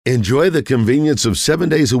Enjoy the convenience of 7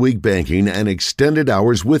 days a week banking and extended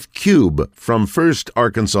hours with Cube from First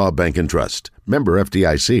Arkansas Bank and Trust. Member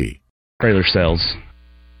FDIC. Trailer sales.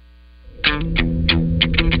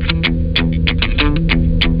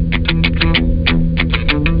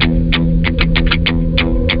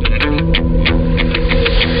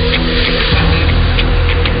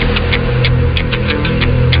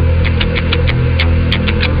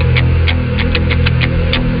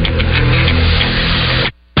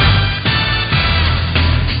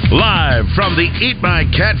 Live from the Eat My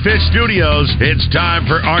Catfish studios, it's time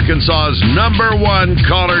for Arkansas's #1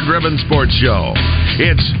 caller-driven sports show.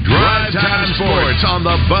 It's Drive Time Sports on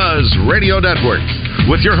the Buzz Radio Network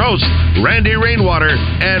with your hosts, Randy Rainwater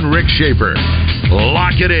and Rick Shaeffer.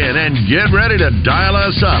 Lock it in and get ready to dial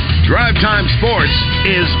us up. Drive Time Sports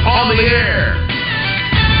is on the air.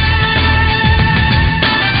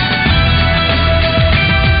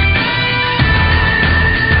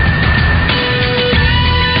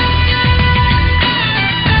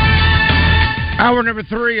 Hour number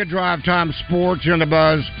 3 of Drive Time Sports on the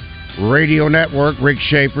Buzz Radio Network. Rick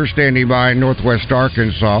Shaeffer standing by in Northwest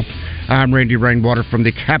Arkansas. I'm Randy Rainwater from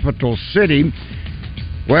the capital city.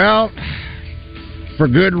 Well, for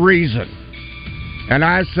good reason. And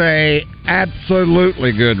I say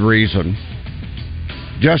absolutely good reason.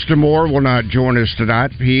 Justin Moore will not join us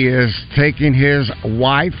tonight. He is taking his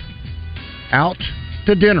wife out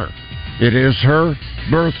to dinner. It is her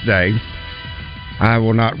birthday. I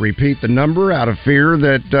will not repeat the number out of fear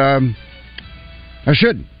that I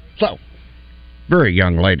shouldn't. So, very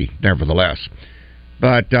young lady, nevertheless.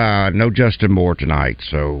 But no Justin Moore tonight,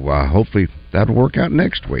 so hopefully that'll work out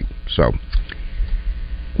next week. So,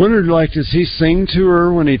 wonder, does he sing to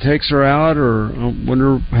her when he takes her out, or I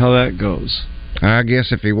wonder how that goes? I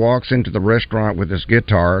guess if he walks into the restaurant with his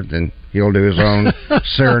guitar, then he'll do his own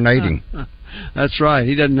serenading. That's right.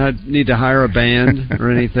 He doesn't need to hire a band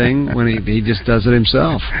or anything when he just does it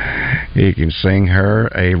himself. He can sing her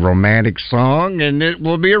a romantic song, and it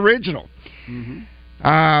will be original. Mm-hmm.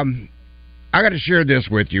 I got to share this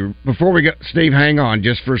with you before we get Steve. Hang on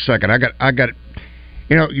just for a second. I got.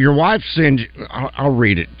 You know, your wife sends. I'll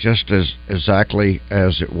read it just as exactly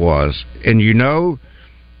as it was, and you know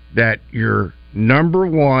that your my number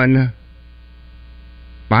one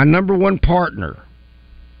partner,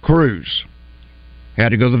 Cruz, had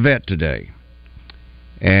to go to the vet today.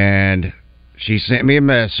 And she sent me a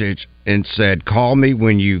message and said, call me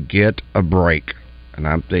when you get a break. And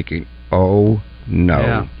I'm thinking, oh, no.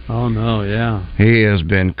 Yeah. Oh, no, yeah. He has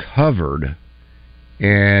been covered,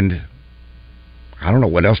 and I don't know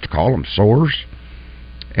what else to call them, sores.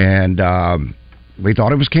 And we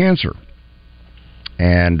thought it was cancer.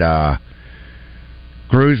 And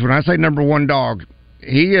Cruz, when I say number one dog,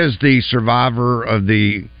 he is the survivor of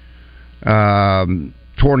the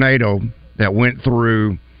tornado that went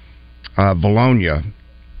through Bologna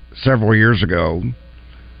several years ago.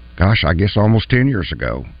 Gosh, I guess almost 10 years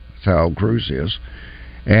ago. That's how old Cruz is.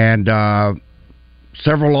 And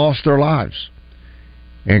several lost their lives.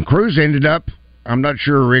 And Cruz ended up, I'm not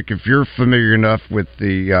sure, Rick, if you're familiar enough with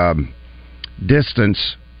the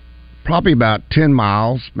distance, probably about 10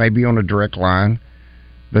 miles, maybe on a direct line,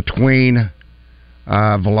 between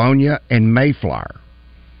Bologna and Mayflower.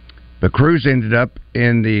 But Cruz ended up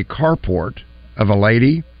in the carport of a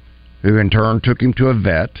lady who in turn took him to a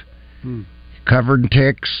vet, covered in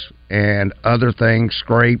ticks and other things,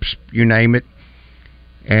 scrapes, you name it,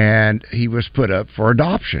 and he was put up for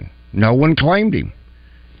adoption. No one claimed him.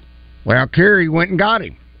 Well, Carrie went and got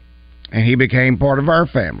him, and he became part of our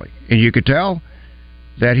family. And you could tell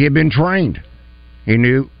that he had been trained. He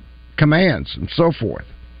knew commands and so forth.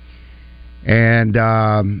 And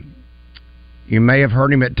you may have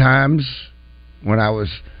heard him at times when I was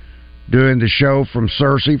doing the show from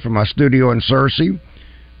Searcy, from my studio in Searcy.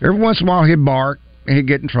 Every once in a while he'd bark, and he'd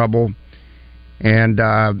get in trouble. And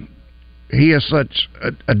he is such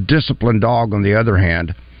a disciplined dog, on the other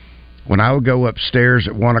hand. When I would go upstairs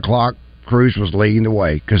at 1 o'clock, Cruz was leading the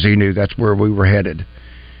way because he knew that's where we were headed.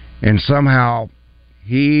 And somehow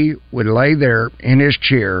he would lay there in his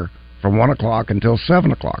chair from 1 o'clock until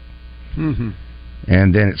 7 o'clock. Mm-hmm.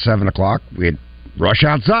 And then at 7 o'clock, we'd rush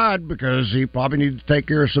outside because he probably needed to take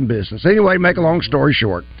care of some business. Anyway, make a long story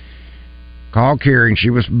short, called Carrie, and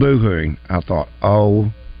she was boo-hooing. I thought,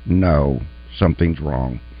 oh, no, something's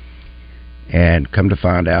wrong. And come to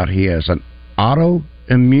find out, he has an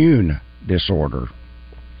autoimmune disorder.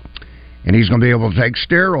 And he's going to be able to take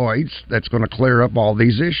steroids that's going to clear up all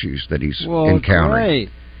these issues that he's encountering. Great.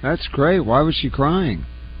 That's great. Why was she crying?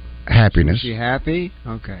 Happiness. Was she happy?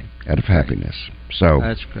 Okay. Out of happiness. So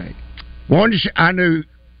that's great. I knew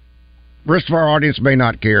rest of our audience may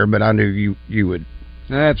not care, but I knew you would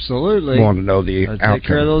absolutely want to know the outcome. Take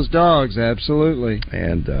care of those dogs, absolutely.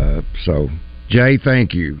 And so, Jay,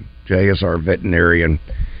 thank you. Jay is our veterinarian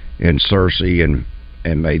in Searcy and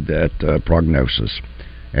made that prognosis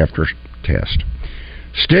after test.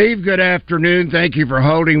 Steve, good afternoon. Thank you for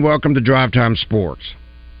holding. Welcome to Drive Time Sports.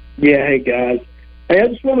 Yeah, hey, guys. Hey, I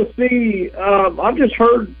just want to see, I've just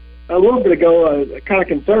heard a little bit ago kind of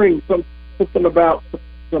concerning something about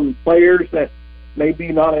some players that may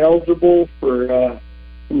be not eligible for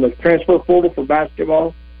from the transfer portal for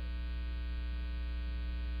basketball.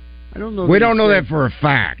 I don't know. We don't know that for a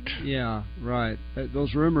fact. Yeah, right.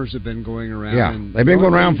 Those rumors have been going around. Yeah, they've been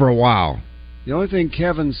going around for a while. The only thing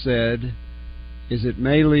Kevin said is it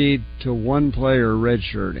may lead to one player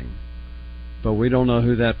redshirting, but we don't know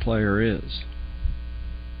who that player is.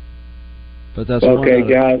 But that's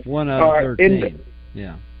guys. One out of 13.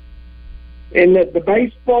 Yeah. And the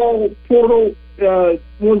baseball portal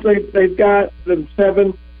ones they've got them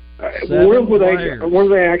seven. When are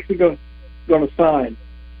they actually going to sign?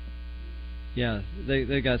 Yeah,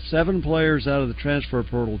 they got 7 players out of the transfer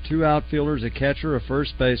portal: 2 outfielders, a catcher, a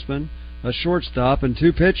first baseman, a shortstop, and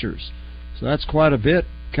 2 pitchers. So that's quite a bit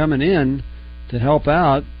coming in to help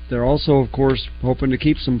out. They're also, of course, hoping to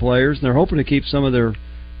keep some players. And they're hoping to keep some of their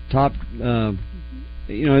top.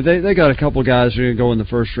 They got a couple guys who are going to go in the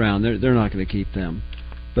first round. They're not going to keep them.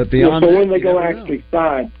 But beyond so when they go actually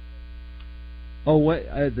sign? Oh, wait,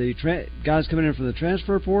 the guys coming in from the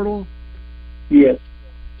transfer portal? Yes.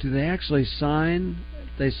 Do they actually sign?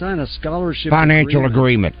 They sign a scholarship financial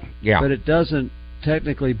agreement. Yeah, but it doesn't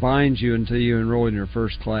technically bind you until you enroll in your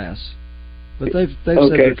first class. But they've said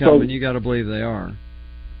they're coming. You got to believe they are.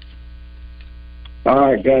 All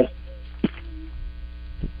right, guys.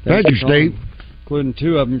 Thank you, Steve. Including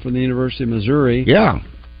 2 of them from the University of Missouri. Yeah.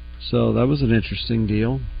 So that was an interesting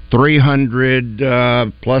deal.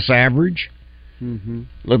 300 plus average. Mm-hmm.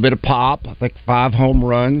 A little bit of pop. I think 5 home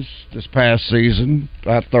runs this past season.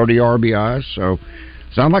 About 30 RBIs. So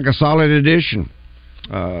sounds like a solid addition.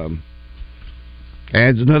 Adds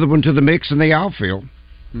another one to the mix in the outfield.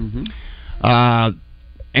 Mm-hmm.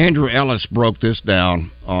 Andrew Ellis broke this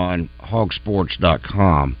down on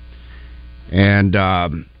hogsports.com. And I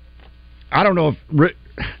don't know if...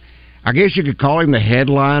 I guess you could call him the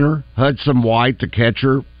headliner. Hudson White, the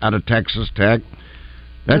catcher out of Texas Tech.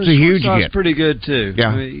 That's a huge hit. Pretty good, too. Yeah.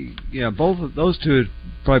 I mean, both of those 2 would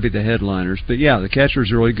probably be the headliners. But, yeah, the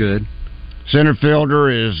catcher's really good. Center fielder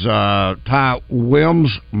is Ty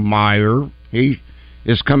Wilmsmeyer. He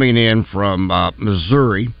is coming in from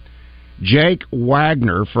Missouri. Jake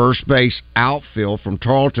Wagner, first base outfield from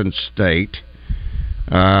Tarleton State.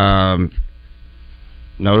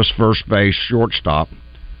 Notice first base shortstop.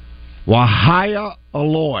 Wahaya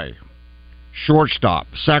Aloy, shortstop,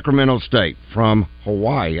 Sacramento State, from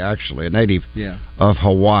Hawaii, actually, a native of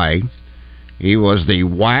Hawaii. He was the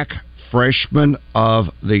WAC Freshman of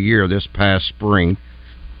the Year this past spring.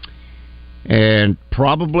 And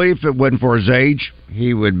probably, if it wasn't for his age,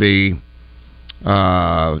 he would be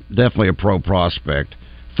definitely a pro prospect.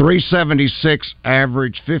 376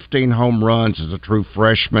 average, 15 home runs as a true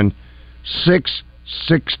freshman,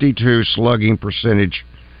 662 slugging percentage.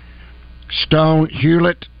 Stone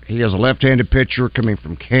Hewlett, he is a left-handed pitcher coming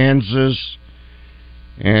from Kansas.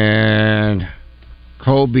 And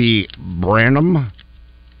Kobe Branham,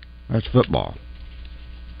 that's football.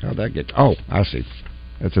 How'd that get? Oh, I see.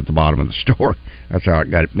 That's at the bottom of the store. That's how it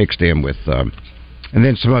got mixed in with, and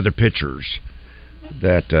then some other pitchers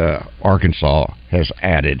that Arkansas has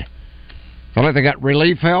added. Sounds like they got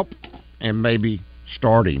relief help and maybe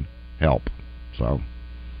starting help. So,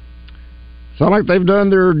 sounds like they've done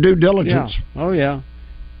their due diligence. Yeah. Oh, yeah.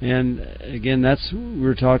 And, again, that's we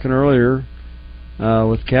were talking earlier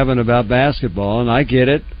with Kevin about basketball, and I get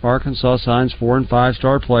it. Arkansas signs 4- and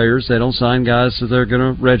 5-star players. They don't sign guys that they're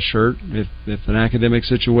going to redshirt. If an academic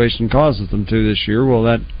situation causes them to this year, well,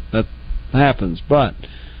 that happens. But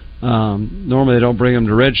normally they don't bring them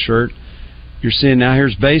to redshirt. You're seeing now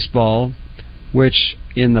here's baseball, which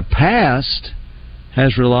in the past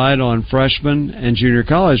has relied on freshman and junior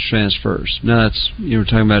college transfers. Now that's we're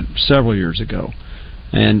talking about several years ago.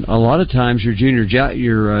 And a lot of times your junior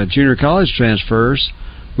college transfers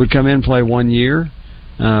would come in and play 1 year.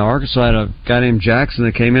 Arkansas had a guy named Jackson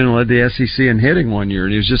that came in and led the SEC in hitting 1 year,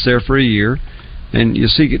 and he was just there for a year. And you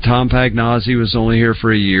see Tom Pagnozzi was only here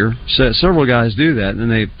for a year. So several guys do that,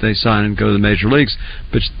 and then they sign and go to the major leagues.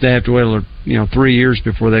 But they have to wait 3 years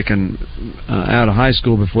before they can out of high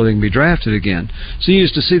school before they can be drafted again. So you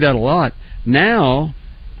used to see that a lot. Now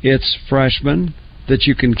it's freshmen that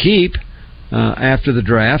you can keep after the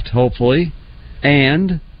draft, hopefully,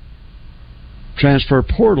 and transfer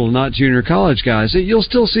portal, not junior college guys. You'll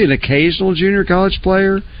still see an occasional junior college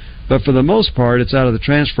player, but for the most part, it's out of the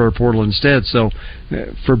transfer portal instead. So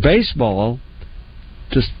for baseball,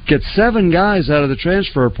 to get 7 guys out of the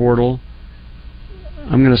transfer portal,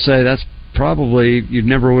 I'm going to say that's probably, you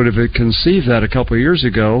never would have conceived that a couple of years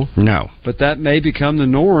ago. No. But that may become the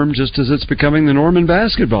norm, just as it's becoming the norm in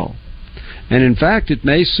basketball. And in fact, it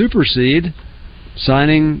may supersede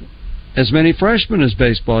signing as many freshmen as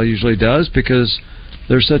baseball usually does, because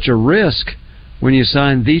there's such a risk when you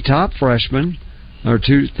sign the top freshman or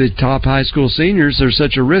the top high school seniors. There's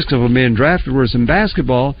such a risk of them being drafted, whereas in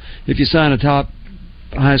basketball, if you sign a top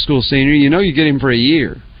high school senior, you know you get him for a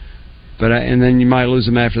year. And then you might lose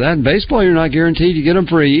them after that. In baseball, you're not guaranteed you get them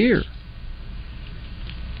for a year.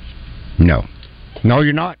 No,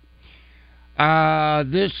 you're not.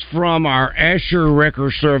 This from our Asher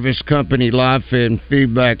Wrecker Service Company live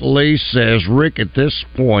feedback. Lee says, Rick, at this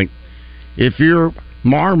point, if you're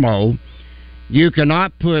Marmo, you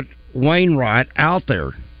cannot put Wainwright out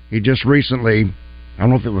there. He just recently, I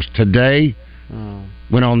don't know if it was today,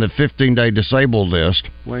 went on the 15-day disabled list.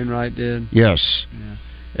 Wainwright did? Yes. Yeah.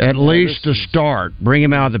 At least to start. Bring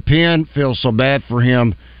him out of the pen. Feel so bad for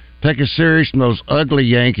him. Take a series from those ugly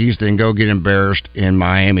Yankees, then go get embarrassed in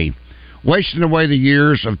Miami. Wasting away the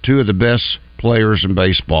years of 2 of the best players in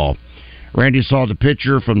baseball. Randy saw the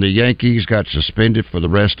pitcher from the Yankees, got suspended for the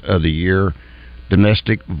rest of the year.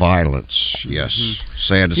 Domestic violence. Yes.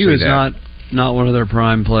 Sad to see that. He was not one of their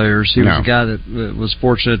prime players. He was a guy that was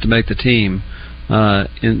fortunate to make the team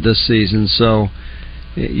in this season. So,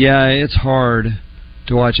 yeah, it's hard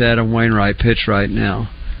to watch Adam Wainwright pitch right now.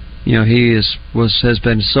 You know, he has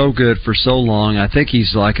been so good for so long. I think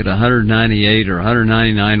he's like at 198 or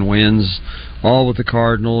 199 wins, all with the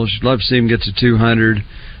Cardinals. You'd love to see him get to 200.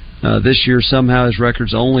 This year, somehow his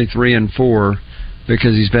record's only 3-4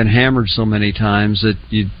 because he's been hammered so many times that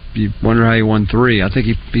you wonder how he won 3. I think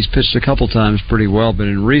he's pitched a couple times pretty well, but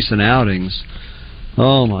in recent outings,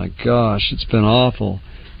 oh my gosh, it's been awful.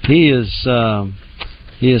 He is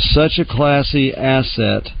such a classy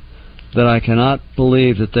asset that I cannot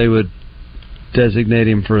believe that they would designate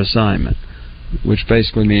him for assignment, which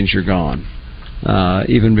basically means you're gone,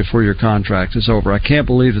 even before your contract is over. I can't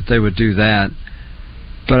believe that they would do that,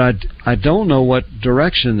 but I don't know what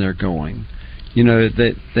direction they're going. You know,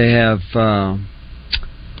 they have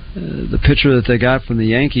the pitcher that they got from the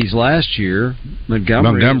Yankees last year,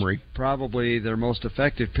 Montgomery. Is probably their most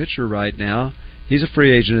effective pitcher right now. He's a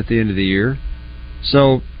free agent at the end of the year.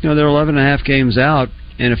 So, you know, they're 11.5 games out,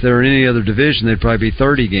 and if they were in any other division, they'd probably be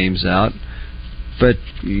 30 games out. But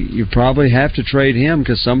you probably have to trade him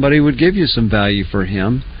because somebody would give you some value for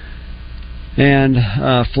him. And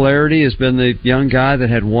Flaherty has been the young guy that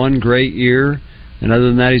had one great year, and other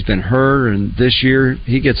than that, he's been hurt, and this year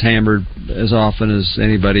he gets hammered as often as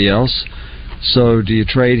anybody else. So do you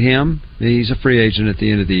trade him? He's a free agent at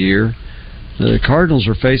the end of the year. The Cardinals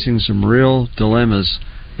are facing some real dilemmas.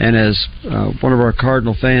 And as one of our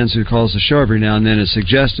Cardinal fans who calls the show every now and then has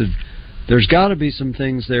suggested, there's got to be some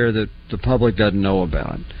things there that the public doesn't know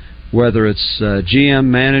about. Whether it's GM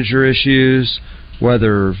manager issues,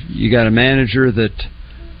 whether you got a manager that,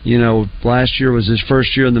 you know, last year was his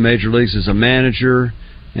first year in the major leagues as a manager,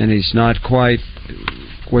 and he's not quite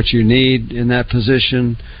what you need in that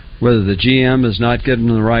position, whether the GM is not getting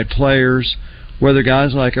the right players, whether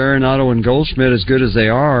guys like Arenado and Goldschmidt, as good as they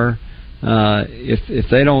are, if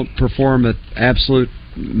they don't perform at absolute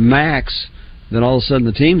max, then all of a sudden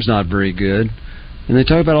the team's not very good. And they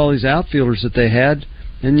talk about all these outfielders that they had,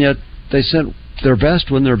 and yet they sent their best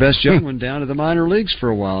young one down to the minor leagues for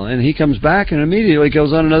a while, and he comes back and immediately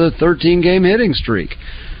goes on another 13-game hitting streak.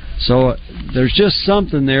 So there's just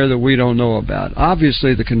something there that we don't know about.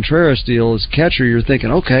 Obviously, the Contreras deal is catcher. You're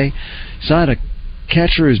thinking, okay, sign a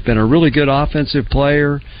catcher who's been a really good offensive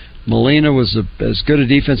player. Molina was as good a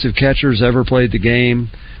defensive catcher as ever played the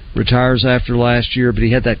game. Retires after last year, but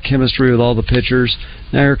he had that chemistry with all the pitchers.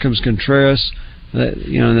 Now here comes Contreras.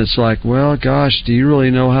 And it's like, well, gosh, do you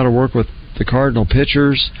really know how to work with the Cardinal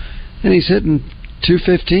pitchers? And he's hitting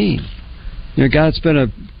 .215. A guy that's been a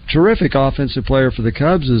terrific offensive player for the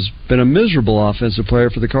Cubs has been a miserable offensive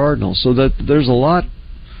player for the Cardinals. So that there's a lot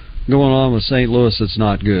going on with St. Louis that's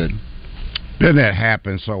not good. Doesn't that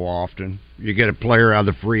happen so often? You get a player out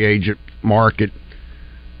of the free agent market,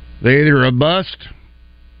 they're either a bust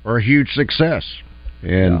or a huge success.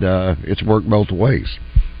 And it's worked both ways.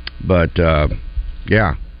 But,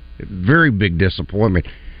 very big disappointment.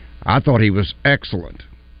 I thought he was excellent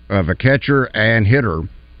of a catcher and hitter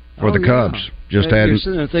for the Cubs. You're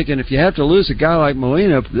sitting there thinking, if you have to lose a guy like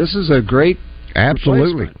Molina, this is a great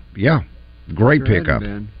absolutely. Yeah, great pickup.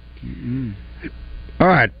 All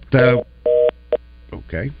right.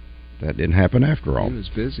 Okay. That didn't happen after all. He was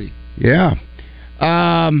busy. Yeah.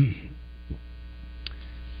 Found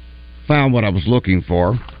what I was looking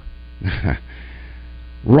for.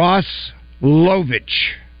 Ross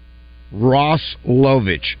Lovich.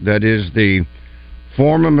 That is the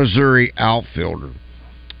former Missouri outfielder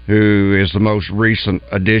who is the most recent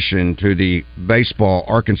addition to the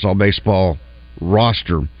Arkansas baseball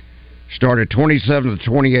roster. Started 27 of the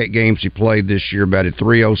 28 games he played this year, batted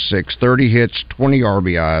 .306, 30 hits, 20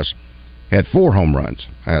 RBIs, had 4 home runs.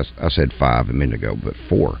 I said 5 a minute ago, but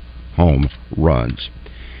 4 home runs.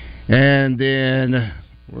 And then,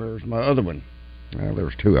 where's my other one? Well, there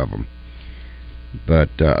was 2 of them. But,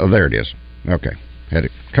 there it is. Okay, had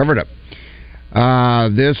it covered up.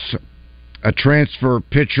 A transfer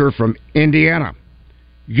pitcher from Indiana.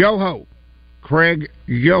 Craig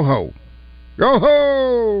Yoho.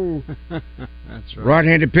 That's right.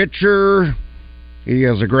 Right-handed pitcher. He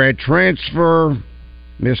has a grad transfer.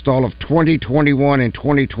 Missed all of 2021 and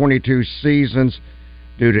 2022 seasons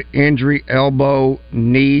due to injury, elbow,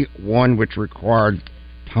 knee, one which required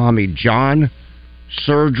Tommy John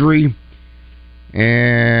surgery,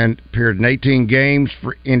 and appeared in 18 games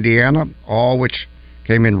for Indiana, all which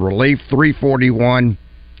came in relief. 3.41,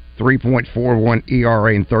 3.41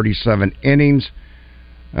 ERA in 37 innings,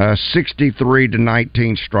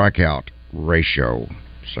 63-19 strikeout ratio.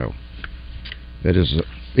 So that is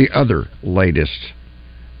the other latest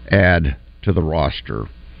add to the roster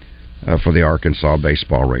for the Arkansas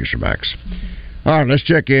baseball Razorbacks. All right, let's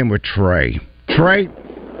check in with Trey. Trey,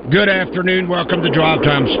 good afternoon. Welcome to Drive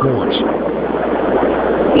Time Sports.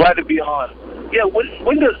 Glad to be on. Yeah,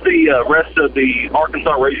 when does the rest of the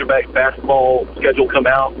Arkansas Razorback basketball schedule come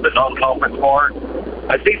out, the non-conference part?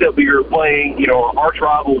 I see that we are playing, our arch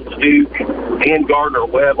rivals Duke and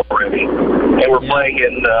Gardner-Webb already, and we're playing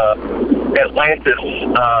in Atlantis,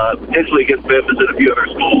 potentially against Memphis and a few other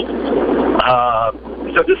schools.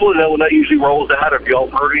 So just want to know when that usually rolls out, if y'all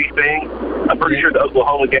heard anything. I'm pretty sure the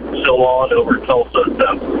Oklahoma game is still on over in Tulsa, so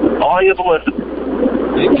I'll hang up and listen.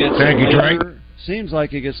 Thank you, Trey. Seems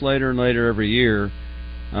like it gets later and later every year.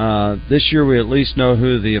 This year we at least know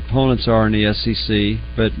who the opponents are in the SEC,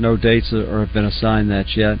 but no dates have been assigned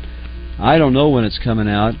that yet. I don't know when it's coming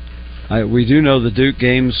out. We do know the Duke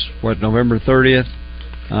game's, November 30th.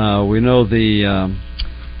 We know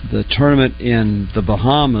the tournament in the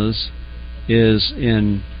Bahamas is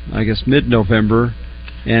in, I guess, mid-November,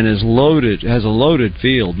 and has a loaded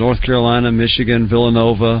field. North Carolina, Michigan,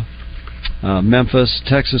 Villanova, Memphis,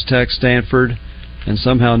 Texas Tech, Stanford, and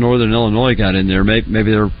somehow Northern Illinois got in there.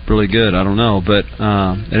 Maybe they're really good. I don't know. But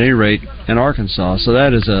at any rate, in Arkansas. So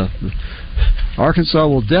that is Arkansas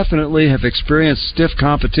will definitely have experienced stiff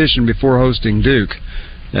competition before hosting Duke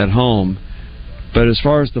at home. But as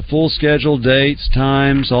far as the full schedule, dates,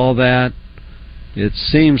 times, all that, it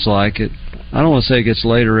seems like it. I don't want to say it gets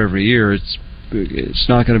later every year. It's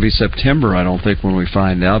not going to be September, I don't think, when we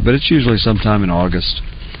find out. But it's usually sometime in August.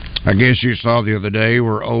 I guess you saw the other day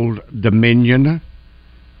where Old Dominion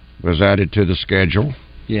was added to the schedule.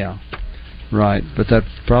 Yeah, right. But that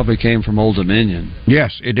probably came from Old Dominion.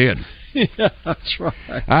 Yes, it did. Yeah, that's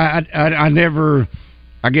right. I never...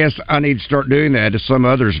 I guess I need to start doing that as some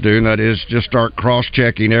others do, and that is just start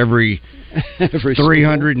cross-checking every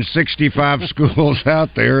 365 schools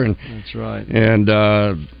out there. And, that's right. And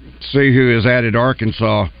see who has added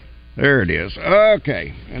Arkansas. There it is.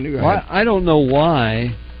 Okay. I don't know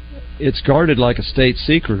why it's guarded like a state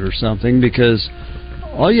secret or something, because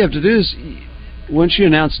all you have to do is, once you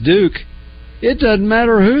announce Duke, it doesn't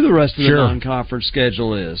matter who the rest of the non-conference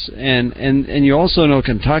schedule is. And you also know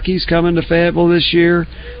Kentucky's coming to Fayetteville this year.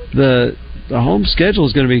 The home schedule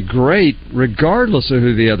is going to be great regardless of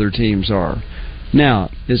who the other teams are.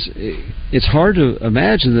 Now, it's hard to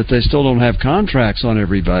imagine that they still don't have contracts on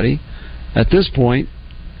everybody at this point,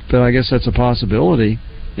 but I guess that's a possibility.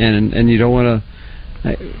 And you don't want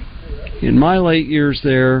to... In my late years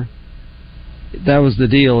there, that was the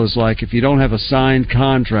deal, is like if you don't have a signed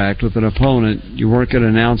contract with an opponent, you weren't going to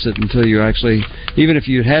announce it until you actually, even if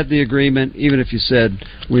you had the agreement, even if you said,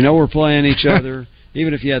 we know we're playing each other,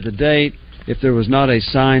 even if you had the date, if there was not a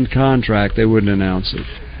signed contract, they wouldn't announce it.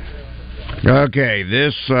 Okay,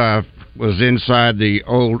 this was inside the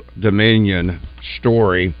Old Dominion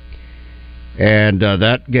story, and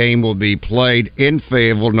that game will be played in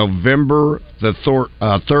Fayetteville November the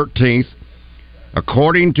 13th.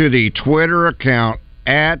 According to the Twitter account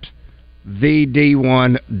at the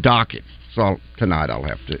D1 Docket. So tonight I'll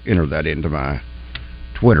have to enter that into my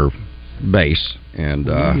Twitter base. And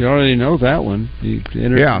you already know that one. You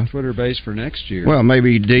enter the Twitter base for next year. Well,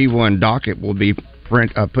 maybe D1 Docket will be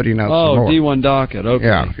putting out some more. D1 docket. Okay.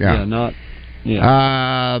 Yeah.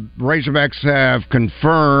 Yeah. Razorbacks have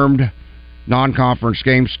confirmed non-conference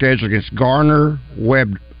game schedule against Garner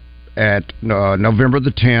Webb at November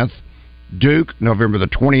the 10th, Duke November the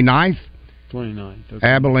 29th, okay.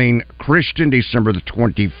 Abilene Christian December the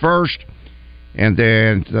 21st, and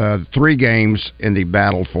then 3 games in the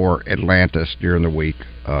battle for Atlantis during the week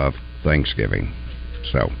of Thanksgiving.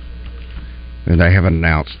 So, and they haven't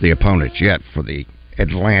announced the opponents yet for the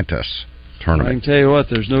Atlantis tournament. I can tell you what,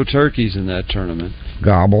 there's no turkeys in that tournament.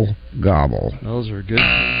 Gobble, gobble. Those are good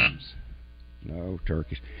games. No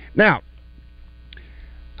turkeys. Now,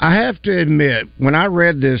 I have to admit, when I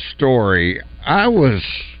read this story, I was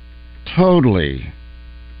totally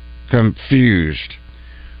confused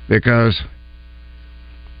because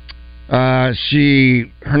her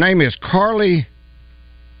name is Carly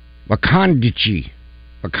McCondichie,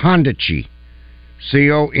 Condichie.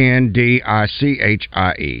 She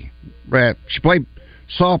played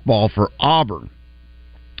softball for Auburn.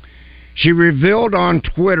 She revealed on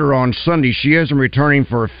Twitter on Sunday she isn't returning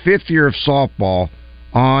for a 5th year of softball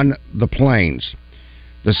on the Plains.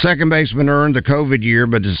 The second baseman earned the COVID year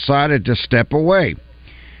but decided to step away.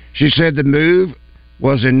 She said the move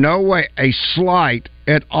was in no way a slight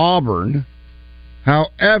at Auburn.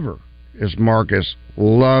 However, as Marcus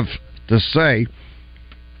loved to say,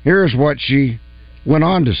 here's what she went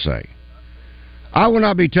on to say. I will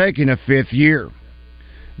not be taking a 5th year.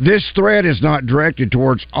 This thread is not directed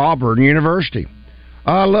towards Auburn University.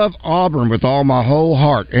 I love Auburn with all my whole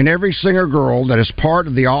heart and every single girl that is part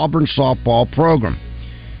of the Auburn softball program.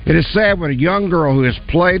 It is sad when a young girl who has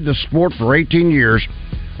played the sport for 18 years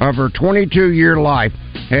of her 22-year life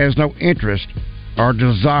has no interest or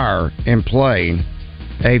desire in playing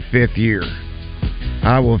a 5th year.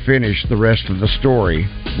 I will finish the rest of the story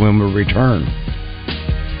when we return.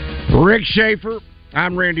 Rick Shaeffer,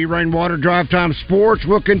 I'm Randy Rainwater. Drive Time Sports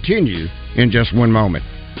will continue in just one moment.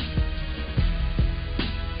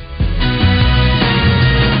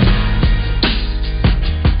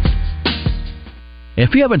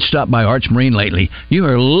 If you haven't stopped by Arch Marine lately, you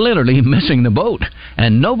are literally missing the boat.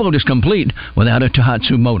 And no boat is complete without a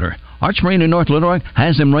Tohatsu motor. Arch Marine in North Little Rock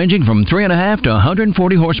has them ranging from 3.5 to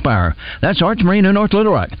 140 horsepower. That's Arch Marine in North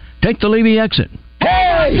Little Rock. Take the Levy exit.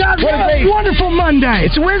 Hey! What a wonderful Monday!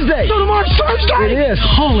 It's Wednesday! So tomorrow's Thursday! It is.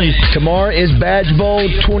 Holy! Tomorrow is Badge Bowl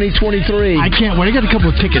 2023. I can't wait. I got a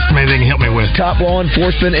couple of tickets maybe they can help me with. Top law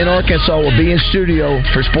enforcement in Arkansas will be in studio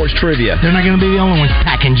for sports trivia. They're not going to be the only ones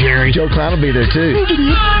packing, Jerry. Joe Klein will be there, too. The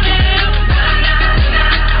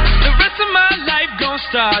rest of my life gonna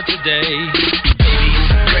start today.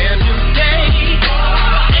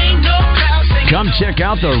 Come check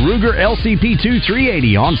out the Ruger LCP2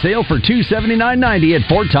 380 on sale for $279.90 at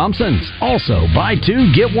Fort Thompson's. Also, buy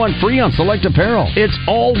 2, get 1 free on select apparel. It's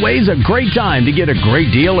always a great time to get a great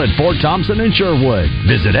deal at Fort Thompson in Sherwood.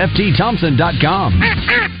 Visit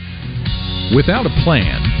ftthompson.com. Without a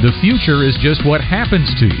plan, the future is just what happens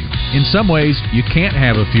to you. In some ways, you can't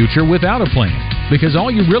have a future without a plan, because all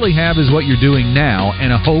you really have is what you're doing now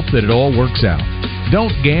and a hope that it all works out.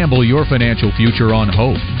 Don't gamble your financial future on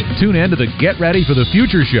hope. Tune in to the Get Ready for the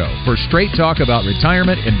Future show for straight talk about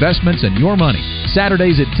retirement, investments, and your money.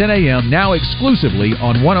 Saturdays at 10 a.m., now exclusively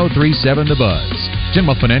on 103.7 The Buzz.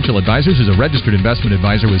 General Financial Advisors is a registered investment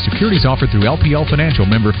advisor with securities offered through LPL Financial,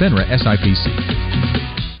 member FINRA SIPC.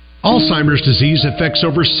 Alzheimer's disease affects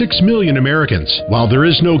over 6 million Americans. While there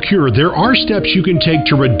is no cure, there are steps you can take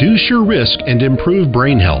to reduce your risk and improve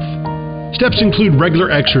brain health. Steps include regular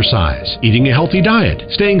exercise, eating a healthy diet,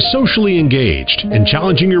 staying socially engaged, and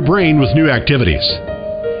challenging your brain with new activities.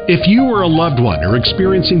 If you or a loved one are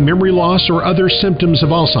experiencing memory loss or other symptoms of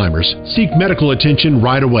Alzheimer's, seek medical attention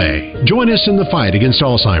right away. Join us in the fight against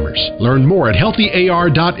Alzheimer's. Learn more at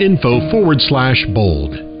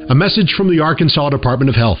healthyar.info/bold. A message from the Arkansas Department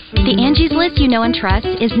of Health. The Angie's List you know and trust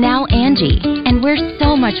is now Angie, and we're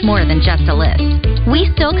so much more than just a list.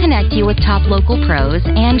 We still connect you with top local pros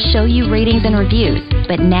and show you ratings and reviews,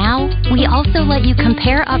 but now we also let you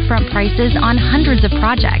compare upfront prices on hundreds of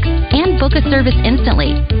projects and book a service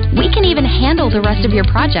instantly. We can even handle the rest of your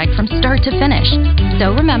project from start to finish.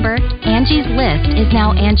 So remember, Angie's List is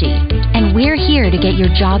now Angie, and we're here to get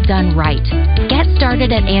your job done right. Get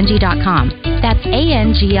started at Angie.com. That's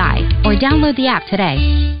ANGI, or download the app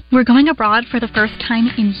today. We're going abroad for the first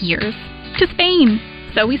time in years, to Spain.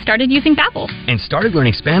 So we started using Babbel. And started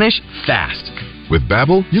learning Spanish fast. With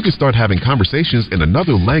Babbel, you can start having conversations in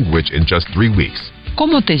another language in just 3 weeks.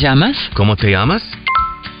 ¿Cómo te llamas? ¿Cómo te llamas?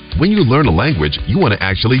 When you learn a language, you want to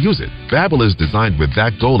actually use it. Babbel is designed with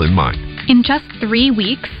that goal in mind. In just 3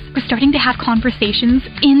 weeks, we're starting to have conversations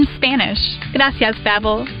in Spanish. Gracias,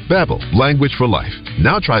 Babbel. Babbel, language for life.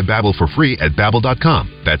 Now try Babbel for free at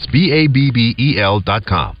Babbel.com. That's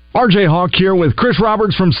BABBEL.com. RJ Hawk here with Chris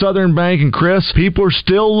Roberts from Southern Bank. And Chris, people are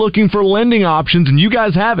still looking for lending options, and you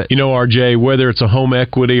guys have it. You know, RJ, whether it's a home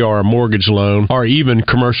equity or a mortgage loan or even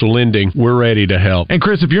commercial lending, we're ready to help. And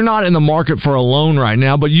Chris, if you're not in the market for a loan right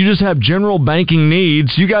now, but you just have general banking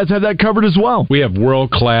needs, you guys have that covered as well. We have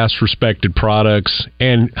world-class respected products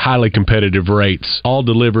and highly competitive rates, all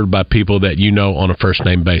delivered by people that you know on a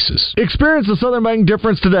first-name basis. Experience the Southern Bank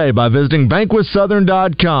difference today by visiting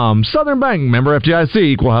bankwithsouthern.com. Southern Bank, member FDIC,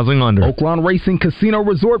 equal housing lender. Oaklawn Racing Casino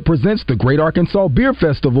Resort presents the Great Arkansas Beer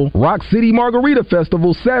Festival, Rock City Margarita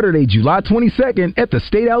Festival, Saturday, July 22nd at the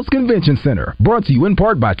State House Convention Center. Brought to you in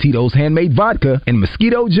part by Tito's Handmade Vodka and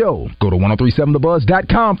Mosquito Joe. Go to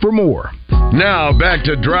 1037thebuzz.com for more. Now back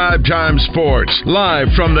to Drive Time Sports, live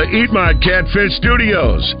from the Eat My Catfish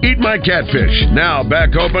studios. Eat My Catfish, now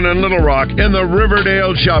back open in Little Rock in the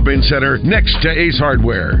Riverdale Shopping Center next to Ace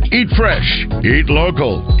Hardware. Eat fresh, eat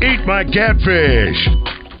local, eat my catfish.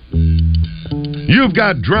 You've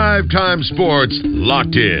got Drive Time Sports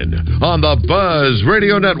locked in on the Buzz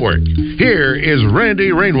Radio Network. Here is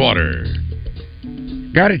Randy Rainwater.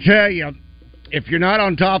 Got to tell you, if you're not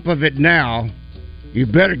on top of it now, you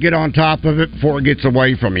better get on top of it before it gets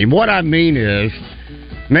away from you. What I mean is,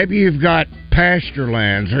 maybe you've got pasture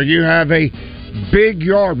lands or you have a big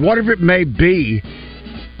yard, whatever it may be.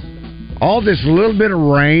 All this little bit of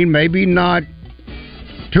rain, maybe not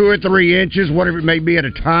 2 or 3 inches, whatever it may be at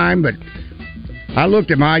a time, but I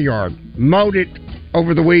looked at my yard, mowed it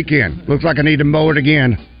over the weekend. Looks like I need to mow it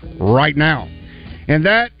again right now. And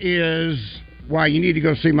that is why you need to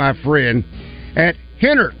go see my friend at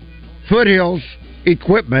Hennard Foothills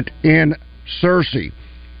Equipment in Searcy,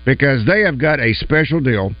 because they have got a special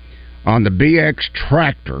deal on the BX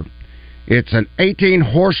tractor. It's an 18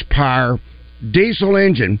 horsepower diesel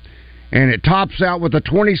engine, and it tops out with a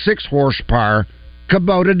 26 horsepower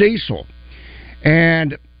Kubota diesel.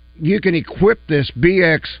 And you can equip this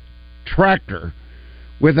BX tractor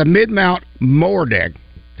with a mid-mount mower deck.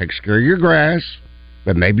 Takes care of your grass,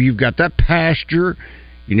 but maybe you've got that pasture,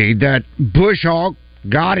 you need that bush hog,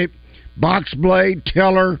 got it, box blade,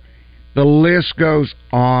 tiller, the list goes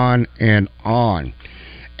on and on.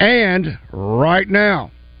 And right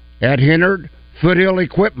now, at Hennard Foothill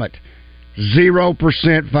Equipment,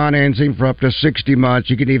 0% financing for up to 60 months.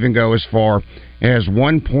 You can even go as far as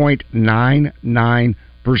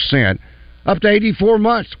 1.99%, up to 84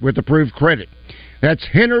 months with approved credit. That's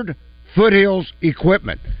Hennard Foothills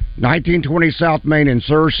Equipment, 1920 South Main in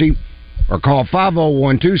Searcy, or call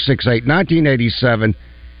 501-268-1987.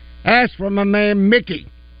 Ask for my man Mickey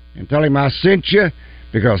and tell him I sent you,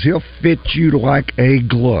 because he'll fit you like a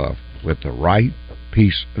glove with the right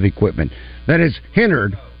piece of equipment. That is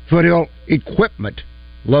Hennard Foothill Equipment,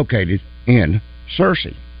 located in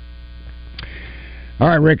Searcy. All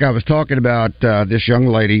right, Rick, I was talking about this young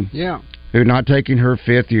lady who's not taking her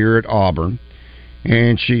 5th year at Auburn,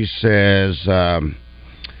 and she says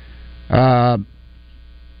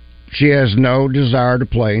she has no desire to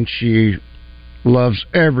play, and she loves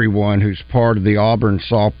everyone who's part of the Auburn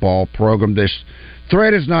softball program. This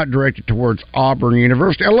thread is not directed towards Auburn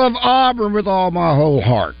University. I love Auburn with all my whole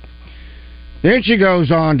heart. Then she goes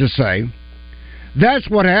on to say, that's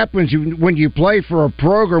what happens when you play for a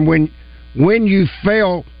program. When you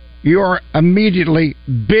fail, you are immediately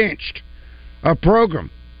benched. A program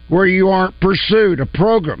where you aren't pursued. A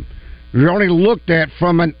program you're only looked at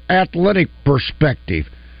from an athletic perspective,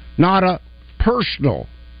 not a personal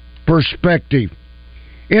perspective.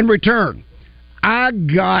 In return, I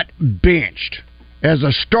got benched as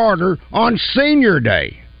a starter on senior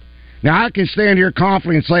day. Now, I can stand here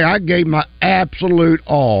confidently and say I gave my absolute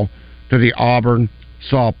all to the Auburn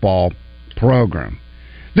softball program.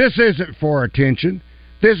 This isn't for attention.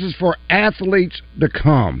 This is for athletes to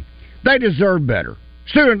come. They deserve better.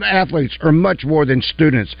 Student athletes are much more than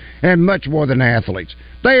students and much more than athletes.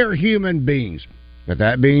 They are human beings. With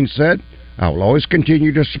that being said, I will always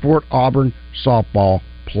continue to support Auburn softball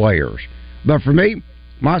players. But for me,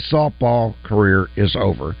 my softball career is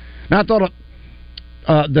over. And I thought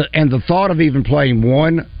the thought of even playing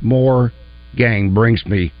one more game brings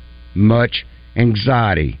me much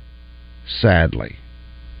anxiety, sadly.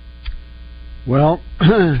 Well,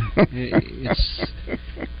 it's...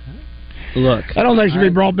 Look, I don't think it should be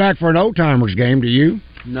brought back for an old-timers game, do you?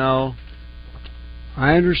 No.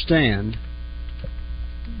 I understand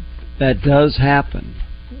that does happen.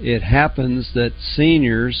 It happens that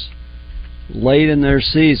seniors late in their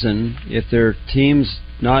season, if their team's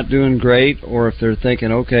not doing great, or if they're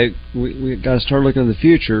thinking, okay, we got to start looking at the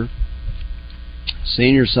future,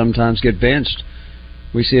 seniors sometimes get benched.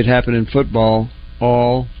 We see it happen in football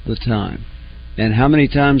all the time. And how many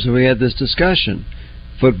times have we had this discussion,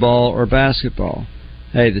 football or basketball?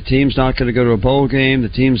 Hey, the team's not going to go to a bowl game. The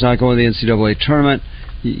team's not going to the NCAA tournament.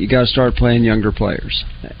 You got to start playing younger players.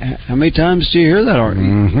 How many times do you hear that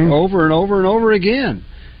argument? Over and over and over again?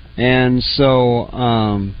 And so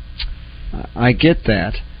I get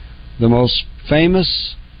that. The most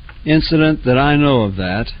famous incident that I know of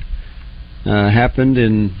that happened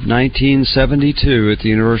in 1972 at the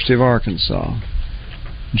University of Arkansas.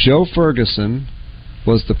 Joe Ferguson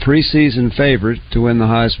was the preseason favorite to win the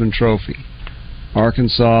Heisman Trophy.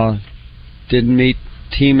 Arkansas didn't meet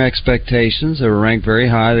team expectations. They were ranked very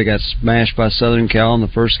high. They got smashed by Southern Cal in the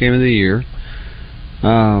first game of the year.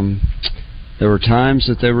 There were times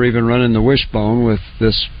that they were even running the wishbone with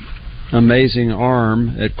this amazing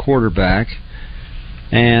arm at quarterback.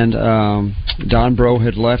 And Don Breaux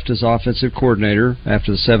had left as offensive coordinator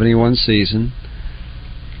after the 71 season.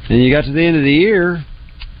 And you got to the end of the year,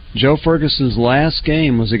 Joe Ferguson's last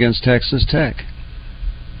game was against Texas Tech.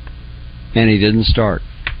 And he didn't start.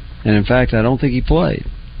 And in fact, I don't think he played.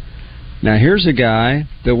 Now here's a guy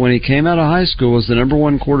that when he came out of high school was the number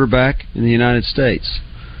one quarterback in the United States.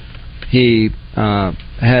 He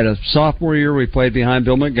had a sophomore year where he played behind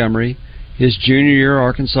Bill Montgomery. His junior year,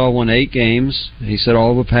 Arkansas won 8 games. He set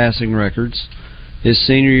all the passing records. His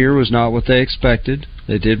senior year was not what they expected.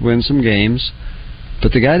 They did win some games.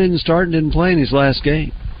 But the guy didn't start and didn't play in his last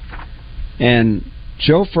game. And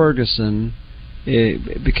Joe Ferguson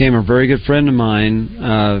became a very good friend of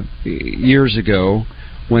mine years ago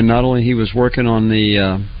when not only he was working on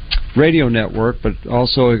the radio network, but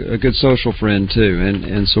also a good social friend too.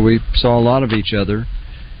 And so we saw a lot of each other.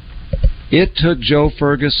 It took Joe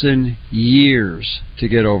Ferguson years to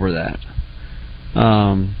get over that.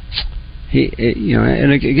 And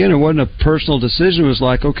again, it wasn't a personal decision. It was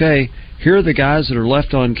like, okay, here are the guys that are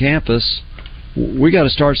left on campus. We got to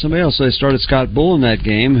start somebody else. So they started Scott Bull in that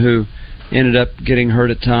game, who ended up getting hurt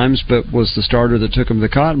at times, but was the starter that took him to the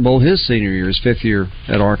Cotton Bowl his senior year, his 5th year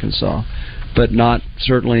at Arkansas. But not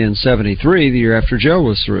certainly in 73, the year after Joe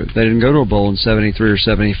was through. They didn't go to a bowl in 73 or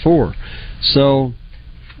 74. So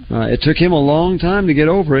it took him a long time to get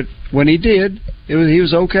over it. When he did, he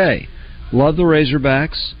was okay. Loved the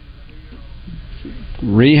Razorbacks.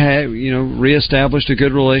 Reestablished a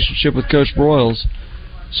good relationship with Coach Broyles.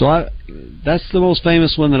 So that's the most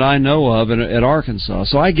famous one that I know of at Arkansas.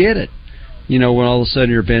 So I get it. When all of a sudden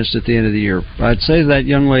you're benched at the end of the year. I'd say to that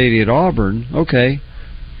young lady at Auburn, okay,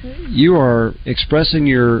 you are expressing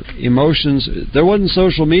your emotions. There wasn't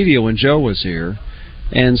social media when Joe was here.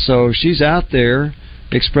 And so she's out there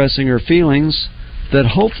expressing her feelings that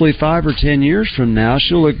hopefully 5 or 10 years from now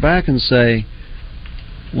she'll look back and say,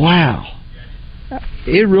 wow,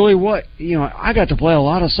 it really was, I got to play a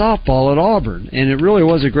lot of softball at Auburn, and it really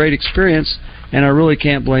was a great experience, and I really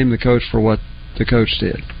can't blame the coach for what the coach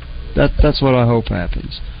did. That's what I hope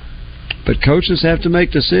happens. But coaches have to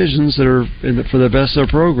make decisions that are for the best of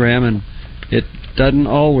their program, and it doesn't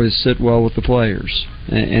always sit well with the players.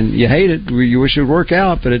 And you hate it. You wish it would work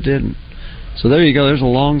out, but it didn't. So there you go. There's a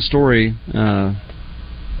long story to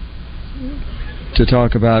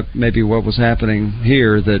talk about maybe what was happening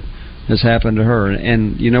here that has happened to her.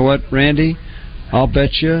 And you know what, Randy? I'll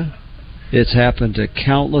bet you it's happened to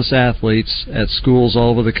countless athletes at schools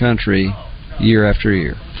all over the country year after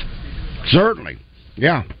year. Certainly.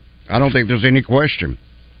 Yeah. I don't think there's any question.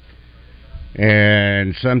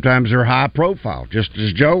 And sometimes they're high profile, just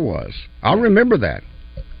as Joe was. I remember that.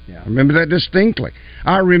 Yeah. I remember that distinctly.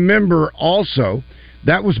 I remember also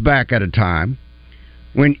that was back at a time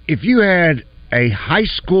when if you had a high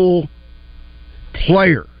school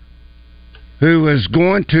player who was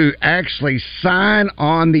going to actually sign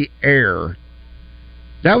on the air,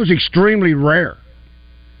 that was extremely rare.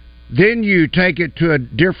 Then you take it to a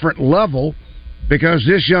different level because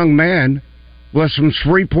this young man was from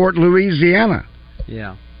Shreveport, Louisiana.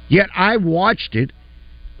 Yeah. Yet I watched it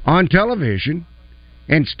on television,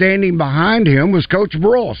 and standing behind him was Coach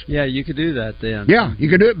Broyles. Yeah, you could do that then. Yeah, you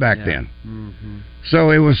could do it back then. Mm-hmm.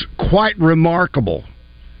 So it was quite remarkable.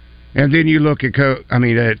 And then you look at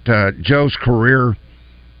Joe's career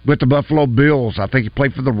with the Buffalo Bills. I think he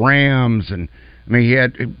played for the Rams, and he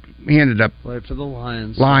ended up played for the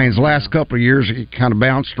Lions. Last couple of years, he kind of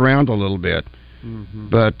bounced around a little bit. Mm-hmm.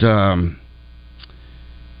 But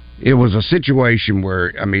it was a situation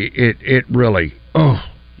where it really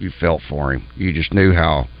you felt for him. You just knew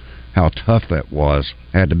how tough that was.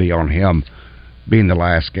 Had to be on him being the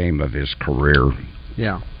last game of his career.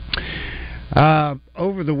 Yeah.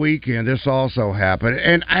 Over the weekend, this also happened,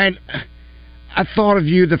 and I thought of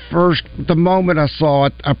you the moment I saw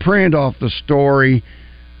it. I printed off the story,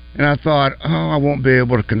 and I thought, I won't be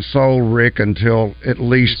able to console Rick until at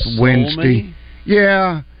least Wednesday. Me?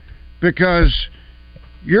 Yeah, because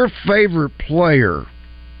your favorite player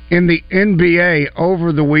in the NBA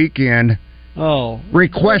over the weekend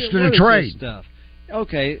requested what a trade. Stuff?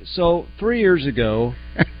 Okay, so 3 years ago,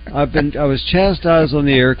 I was chastised on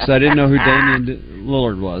the air because I didn't know who Damian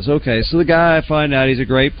Lillard was. Okay, so the guy, I find out he's a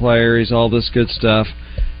great player, he's all this good stuff,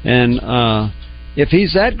 and if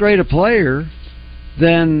he's that great a player,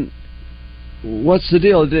 then what's the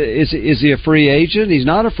deal? Is he a free agent? He's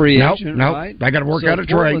not a free agent, right? They got to work out a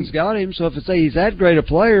trade. Portland's got him, so if he's that great a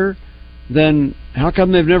player, then how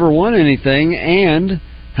come they've never won anything, and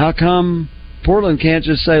how come Portland can't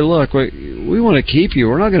just say, look, we want to keep you.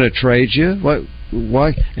 We're not going to trade you.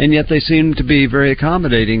 Why? And yet they seem to be very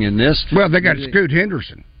accommodating in this. Well, they got Scoot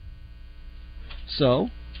Henderson.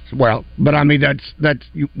 So? Well, but I mean, that's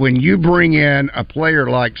when you bring in a player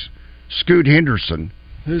like Scoot Henderson,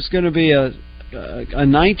 who's going to be a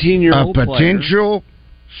 19-year-old player, a potential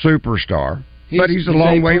superstar, but he's a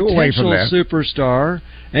long way away from that. Superstar,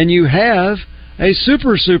 and you have a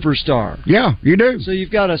superstar. Yeah, you do. So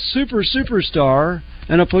you've got a superstar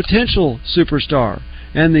and a potential superstar.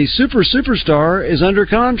 And the superstar is under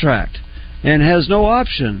contract and has no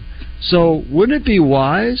option. So wouldn't it be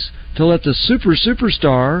wise to let the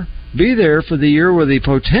superstar be there for the year where the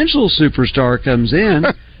potential superstar comes in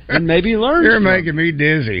and maybe learns? You're making me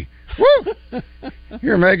dizzy. Woo!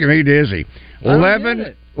 You're making me dizzy.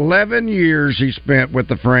 11 years he spent with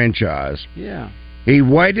the franchise. Yeah. He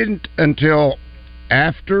waited until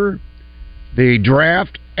after the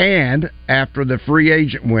draft and after the free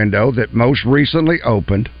agent window that most recently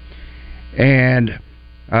opened, and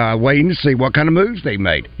waiting to see what kind of moves they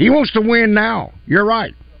made. He wants to win now. You're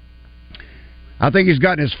right. I think he's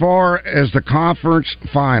gotten as far as the conference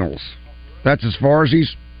finals. That's as far as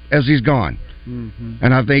he's gone. Mm-hmm.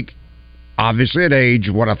 And I think, obviously, at age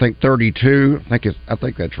 32, I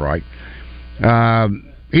think that's right.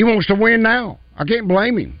 He wants to win now. I can't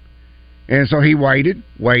blame him. And so he waited,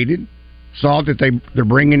 saw that they're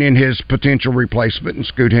bringing in his potential replacement in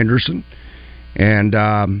Scoot Henderson, and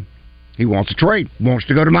he wants to trade, wants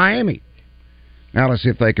to go to Miami. Now let's see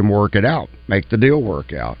if they can work it out, make the deal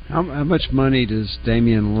work out. How much money does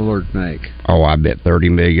Damian Lillard make? Oh, I bet $30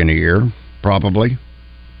 million a year, probably.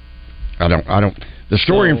 I don't. The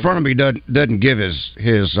story in front of me doesn't give his.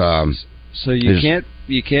 So you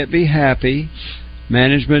can't be happy.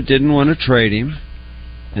 Management didn't want to trade him.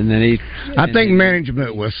 And then I think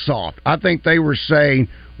management was soft. I think they were saying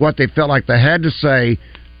what they felt like they had to say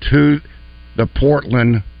to the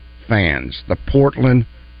Portland fans, the Portland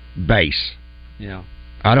base. Yeah.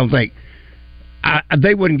 I don't think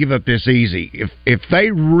they wouldn't give up this easy if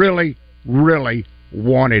they really, really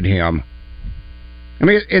wanted him. I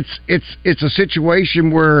mean, it's a situation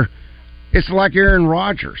where it's like Aaron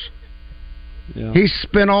Rodgers. Yeah. He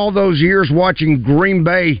spent all those years watching Green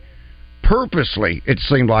Bay purposely, it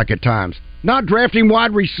seemed like at times, not drafting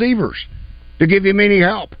wide receivers to give him any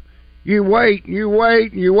help. You wait.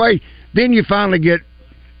 Then you finally get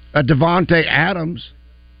a Devontae Adams,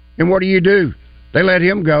 and what do? They let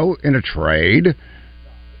him go in a trade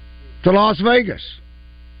to Las Vegas.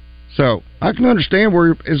 So I can understand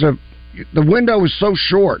where the window is so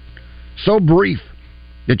short, so brief,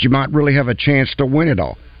 that you might really have a chance to win it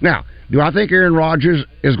all. Now, do I think Aaron Rodgers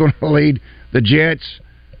is going to lead the Jets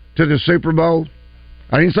to the Super Bowl?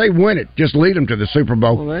 I didn't say win it, just lead them to the Super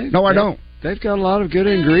Bowl. Well, I don't. They've got a lot of good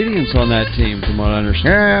ingredients on that team, from what I understand.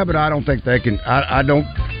 Yeah, but I don't think they can. I don't.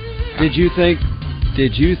 Did you think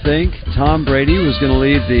Tom Brady was going to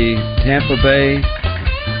lead the Tampa Bay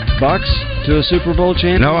Bucks to a Super Bowl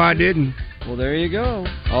championship? No, I didn't. Well, there you go.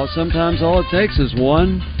 Sometimes all it takes is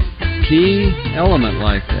one key element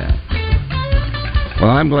like that. Well,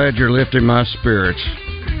 I'm glad you're lifting my spirits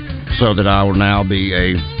so that I will now be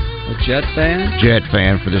a Jet fan? Jet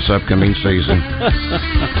fan for this upcoming season.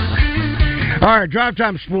 All right, Drive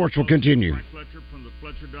Time Sports will continue. From the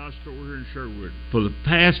Fletcher Dodge store here in Sherwood. For the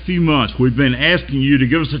past few months, we've been asking you to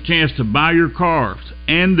give us a chance to buy your cars,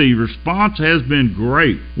 and the response has been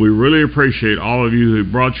great. We really appreciate all of you who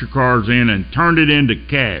brought your cars in and turned it into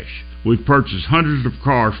cash. We've purchased hundreds of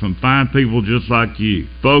cars from fine people just like you.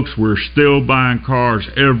 Folks, we're still buying cars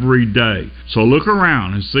every day. So look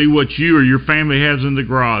around and see what you or your family has in the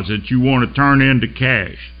garage that you want to turn into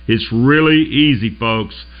cash. It's really easy,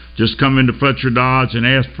 folks. Just come into Fletcher Dodge and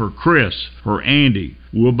ask for Chris or Andy.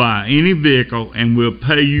 We'll buy any vehicle and we'll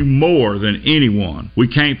pay you more than anyone. We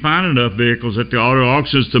can't find enough vehicles at the auto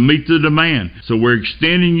auctions to meet the demand, so we're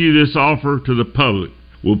extending you this offer to the public.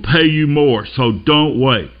 We'll pay you more, so don't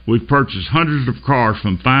wait. We've purchased hundreds of cars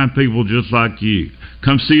from fine people just like you.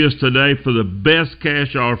 Come see us today for the best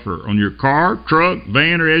cash offer on your car, truck,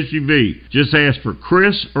 van, or SUV. Just ask for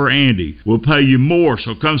Chris or Andy. We'll pay you more,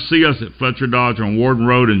 so come see us at Fletcher Dodge on Warden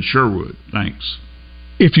Road in Sherwood. Thanks.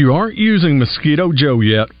 If you aren't using Mosquito Joe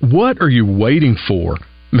yet, what are you waiting for?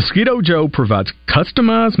 Mosquito Joe provides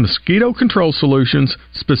customized mosquito control solutions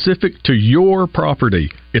specific to your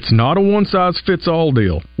property. It's not a one-size-fits-all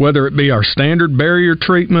deal. Whether it be our standard barrier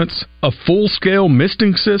treatments, a full-scale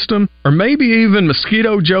misting system, or maybe even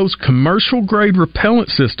Mosquito Joe's commercial-grade repellent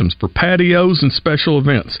systems for patios and special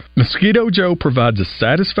events, Mosquito Joe provides a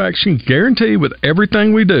satisfaction guarantee with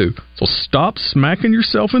everything we do. So stop smacking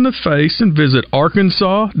yourself in the face and visit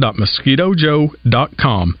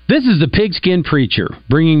arkansas.mosquitojoe.com. This is the Pigskin Preacher,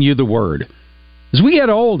 bringing you the word. As we get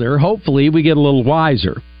older, hopefully we get a little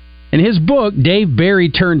wiser. In his book, Dave Barry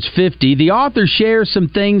Turns 50, the author shares some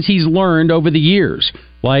things he's learned over the years,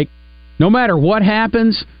 like no matter what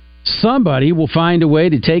happens, somebody will find a way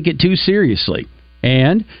to take it too seriously.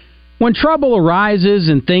 And when trouble arises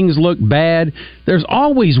and things look bad, there's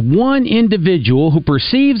always one individual who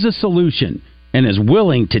perceives a solution and is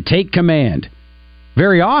willing to take command.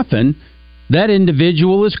 Very often, that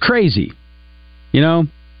individual is crazy. You know,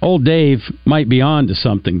 old Dave might be on to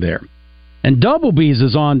something there. And Double B's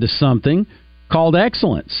is on to something called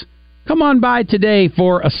excellence. Come on by today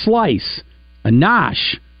for a slice, a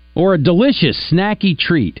nosh, or a delicious snacky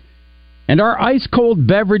treat. And our ice-cold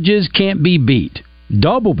beverages can't be beat.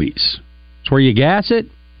 Double B's. It's where you gas it,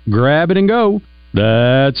 grab it, and go.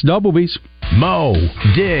 That's Double B's. Mow,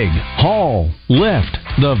 dig, haul, lift.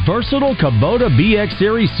 The versatile Kubota BX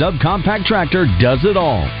Series subcompact tractor does it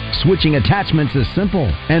all. Switching attachments is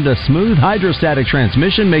simple, and the smooth hydrostatic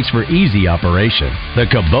transmission makes for easy operation. The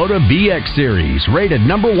Kubota BX Series, rated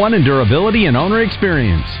 #1 in durability and owner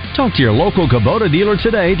experience. Talk to your local Kubota dealer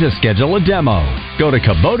today to schedule a demo. Go to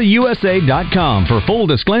KubotaUSA.com for full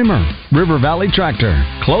disclaimer. River Valley Tractor,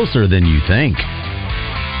 closer than you think.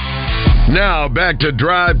 Now back to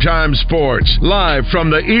Drive Time Sports, live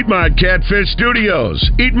from the Eat My Catfish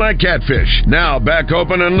studios. Eat My Catfish, now back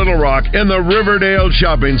open in Little Rock in the Riverdale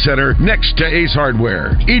Shopping Center next to Ace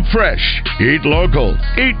Hardware. Eat fresh, eat local,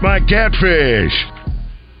 Eat My Catfish.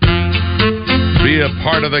 Be a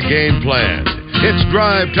part of the game plan. It's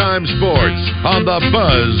Drive Time Sports on the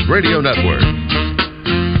Buzz Radio Network.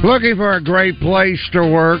 Looking for a great place to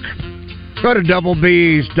work? Go to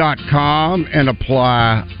doublebs.com and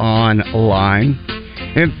apply online.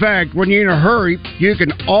 In fact, when you're in a hurry, you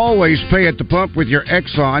can always pay at the pump with your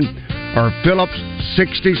Exxon or Phillips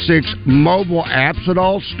 66 mobile apps at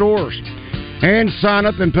all stores. And sign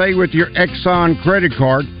up and pay with your Exxon credit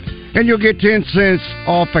card, and you'll get 10 cents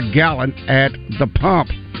off a gallon at the pump.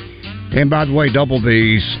 And by the way, Double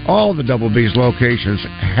B's, all the Double B's locations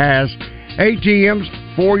has ATMs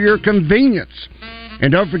for your convenience.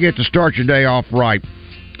 And don't forget to start your day off right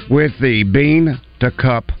with the Bean to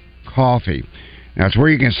Cup coffee. That's where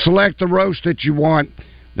you can select the roast that you want.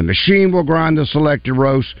 The machine will grind the selected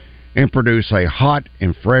roast and produce a hot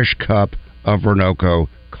and fresh cup of Renoco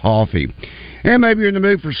coffee. And maybe you're in the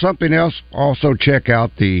mood for something else, also check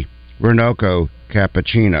out the Renoco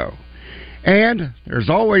Cappuccino. And there's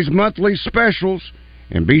always monthly specials.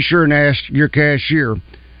 And be sure and ask your cashier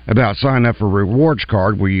about signing up for a rewards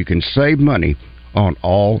card where you can save money on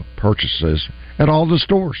all purchases at all the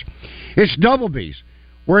stores. It's Double B's,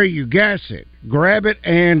 where you gas it, grab it,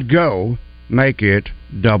 and go. Make it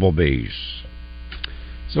Double B's.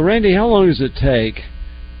 So, Randy, how long does it take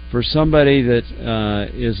for somebody that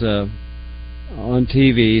is on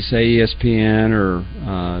TV, say ESPN, or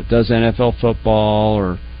does NFL football,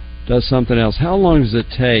 or does something else? How long does it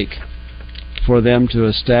take for them to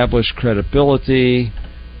establish credibility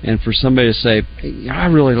and for somebody to say, I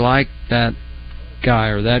really like that guy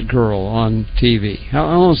or that girl on TV? How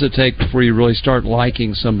long does it take before you really start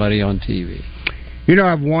liking somebody on TV? You know,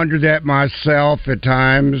 I've wondered that myself at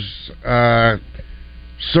times.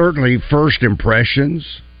 Certainly, first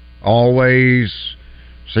impressions always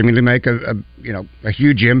seemingly make a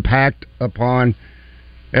huge impact upon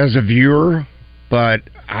as a viewer. But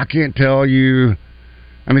I can't tell you.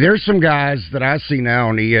 I mean, there's some guys that I see now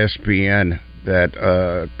on ESPN that,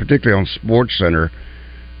 particularly on SportsCenter,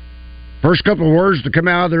 first couple of words to come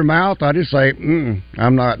out of their mouth, I just say,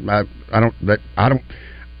 I'm not.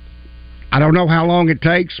 I don't know how long it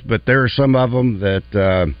takes, but there are some of them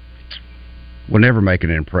that will never make an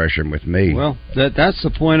impression with me. Well, that's the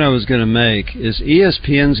point I was going to make, is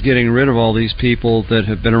ESPN's getting rid of all these people that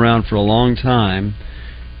have been around for a long time,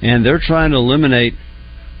 and they're trying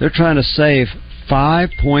to save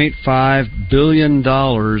 $5.5 billion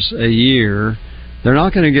a year. They're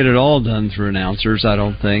not going to get it all done through announcers, I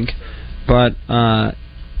don't think. But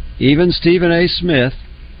even Stephen A. Smith,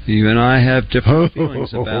 who you and I have different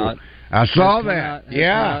feelings about, I saw that. Come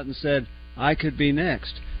out and said, I could be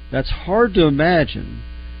next. That's hard to imagine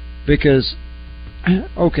because,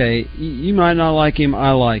 okay, you might not like him,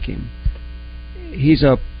 I like him. He's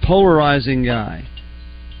a polarizing guy.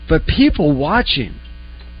 But people watch him.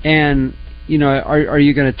 And, you know, are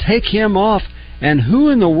you going to take him off? And who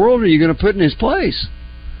in the world are you going to put in his place?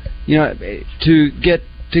 You know,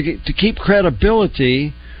 to keep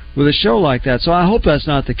credibility with a show like that. So I hope that's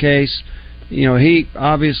not the case. You know, he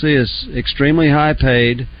obviously is extremely high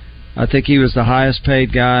paid. I think he was the highest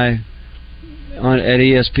paid guy at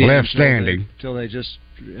ESPN. Left standing. Until they just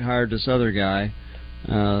hired this other guy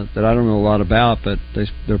that I don't know a lot about, but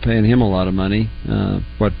they're paying him a lot of money.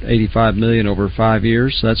 $85 million over 5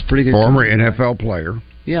 years? So that's pretty good. Former NFL player.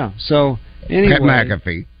 Yeah. So anyway, Pat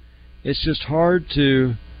McAfee. It's just hard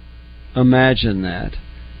to imagine that.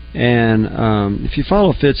 And if you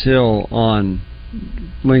follow Fitz Hill on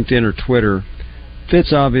LinkedIn or Twitter,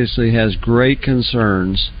 Fitz obviously has great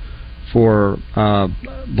concerns for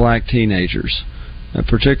black teenagers,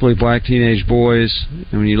 particularly black teenage boys.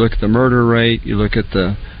 And when you look at the murder rate, you look at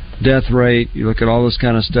the death rate, you look at all this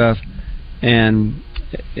kind of stuff. And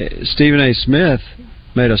Stephen A. Smith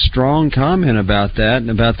made a strong comment about that and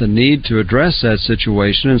about the need to address that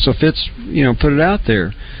situation. And so Fitz, put it out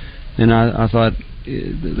there. And I thought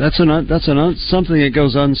that's something that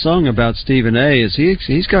goes unsung about Stephen A. is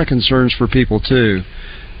he's got concerns for people too,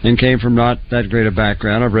 and came from not that great a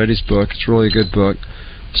background. I've read his book; it's really a good book.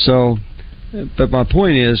 So, but my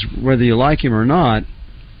point is, whether you like him or not,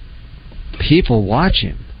 people watch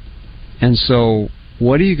him, and so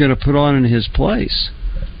what are you going to put on in his place?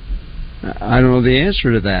 I don't know the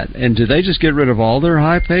answer to that. And do they just get rid of all their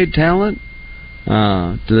high-paid talent?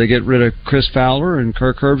 Do they get rid of Chris Fowler and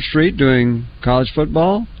Kirk Herbstreit doing college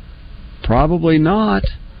football? Probably not,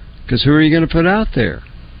 because who are you going to put out there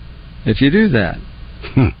if you do that?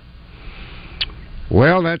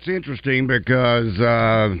 Well, that's interesting because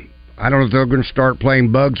I don't know if they're going to start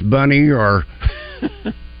playing Bugs Bunny or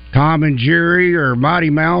Tom and Jerry or Mighty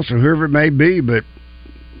Mouse or whoever it may be, but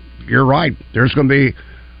you're right. There's going to be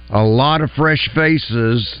a lot of fresh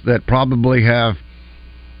faces that probably have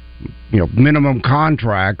minimum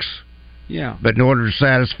contracts. Yeah. But in order to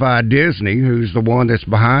satisfy Disney, who's the one that's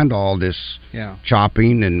behind all this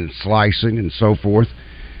chopping and slicing and so forth,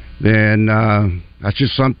 then that's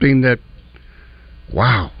just something that,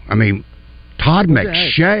 wow. I mean, Todd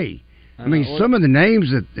McShay. I mean, some of the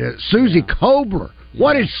names that Susie Kobler.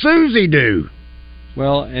 What did Susie do?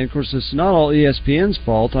 Well, and of course, it's not all ESPN's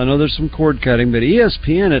fault. I know there's some cord cutting, but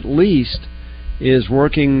ESPN at least is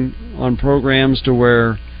working on programs to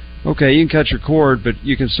where, okay, you can cut your cord, but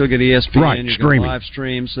you can still get ESPN, you can live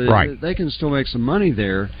stream, so they can still make some money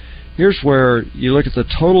there. Here's where you look at the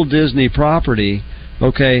total Disney property.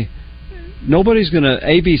 Okay, nobody's going to.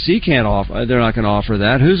 ABC can't offer. They're not going to offer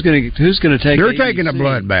that. Who's going to take? They're ABC? Taking a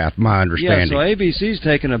bloodbath. My understanding. Yeah, so ABC's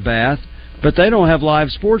taking a bath, but they don't have live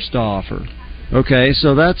sports to offer. Okay,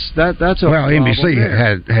 so that's a well. NBC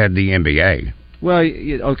had the NBA. Well,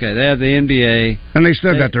 okay, they have the NBA, and they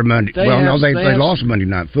still got their Monday. They lost Monday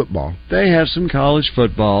Night Football. They have some college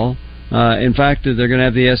football. In fact, they're going to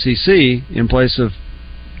have the SEC in place of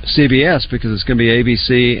CBS because it's going to be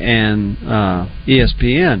ABC and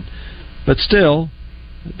ESPN. But still,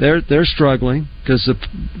 they're struggling because the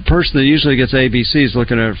person that usually gets ABC is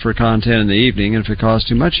looking at it for content in the evening, and if it costs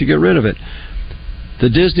too much, you get rid of it. The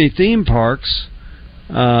Disney theme parks,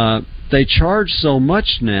 they charge so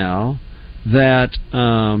much now that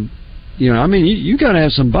you got to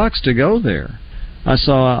have some bucks to go there.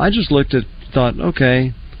 I just looked at, thought,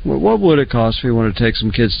 okay, what would it cost if we want to take some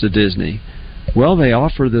kids to Disney? Well, they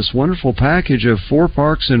offer this wonderful package of 4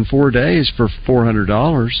 parks in 4 days for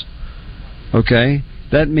 $400. Okay,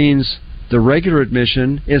 that means the regular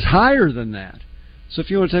admission is higher than that. So if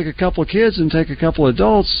you want to take a couple of kids and take a couple of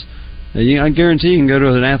adults, I guarantee you can go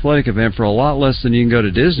to an athletic event for a lot less than you can go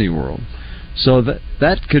to Disney World. So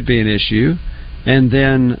that could be an issue. And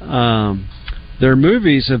then their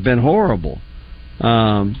movies have been horrible.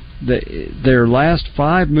 Their last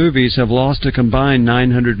 5 movies have lost a combined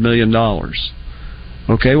 $900 million.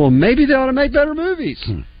 Okay, well, maybe they ought to make better movies.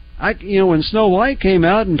 When Snow White came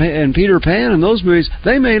out and Peter Pan and those movies,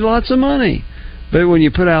 they made lots of money. But when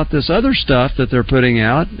you put out this other stuff that they're putting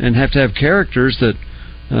out and have to have characters that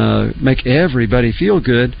make everybody feel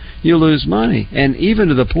good, you lose money. And even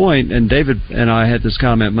to the point, and David and I had this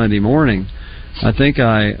comment Monday morning, I think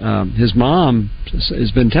his mom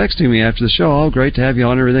has been texting me after the show, oh, great to have you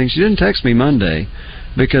on and everything. She didn't text me Monday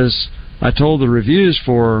because I told the reviews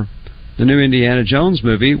for the new Indiana Jones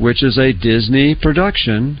movie, which is a Disney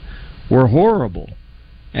production, were horrible.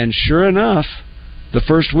 And sure enough, the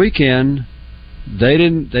first weekend, they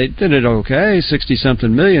did it okay,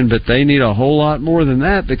 60-something million, but they need a whole lot more than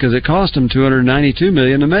that because it cost them $292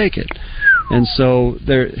 million to make it. And so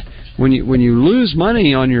when you lose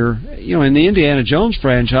money on your, in the Indiana Jones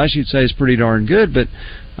franchise, you'd say it's pretty darn good, but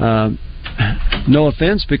no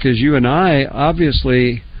offense, because you and I,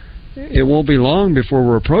 obviously, it won't be long before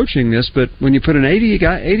we're approaching this, but when you put an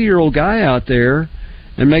 80-year-old guy out there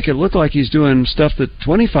and make it look like he's doing stuff that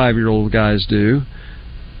 25-year-old guys do,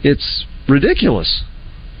 it's ridiculous.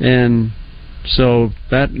 And so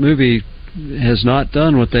that movie has not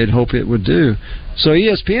done what they'd hope it would do. So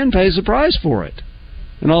ESPN pays the price for it.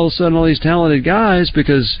 And all of a sudden all these talented guys,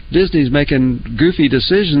 because Disney's making goofy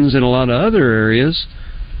decisions in a lot of other areas,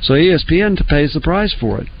 so ESPN pays the price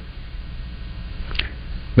for it.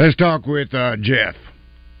 Let's talk with Jeff.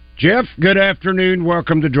 Jeff, good afternoon.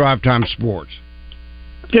 Welcome to Drive Time Sports.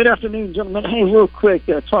 Good afternoon, gentlemen. Hey, real quick,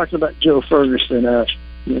 talking about Joe Ferguson. I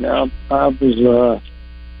was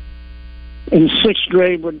in sixth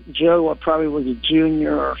grade with Joe. I probably was a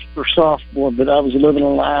junior or sophomore, but I was living in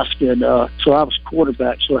Alaska, and, so I was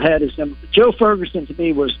quarterback. So I had his number. Joe Ferguson to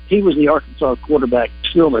me was the Arkansas quarterback,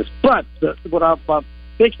 still is. But my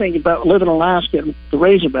big thing about living in Alaska and the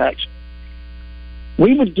Razorbacks,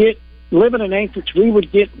 we would living in Anchorage, we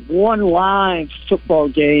would get one live football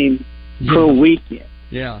game per weekend.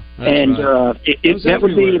 Yeah, and right. That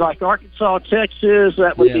would be like Arkansas, Texas.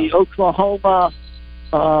 That would be Oklahoma,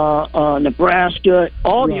 Nebraska.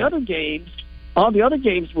 All the other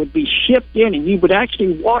games would be shipped in, and you would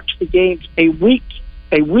actually watch the games a week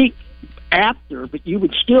after. But you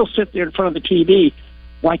would still sit there in front of the TV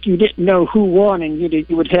like you didn't know who won, and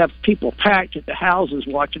you would have people packed at the houses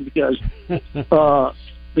watching because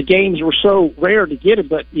the games were so rare to get it.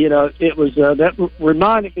 But it was that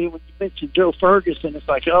reminded me when you mentioned Joe Ferguson. It's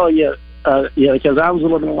like, oh yeah, because I was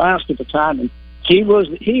living in Alaska at the time, and he was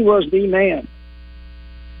the man.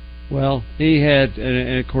 Well, he had,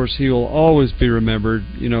 and of course he will always be remembered.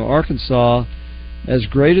 Arkansas, as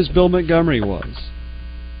great as Bill Montgomery was,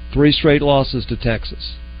 3 straight losses to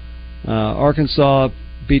Texas. Arkansas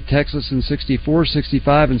beat Texas in 64,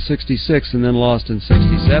 65, and 66, and then lost in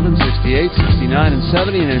 67, 68, 69, and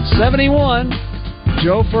 70. And in 71,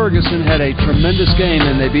 Joe Ferguson had a tremendous game,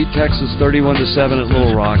 and they beat Texas 31-7 at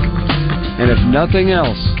Little Rock. And if nothing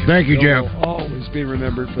else, thank you, Joe. Will always be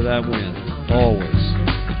remembered for that win. Always.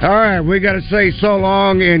 All right, we got to say so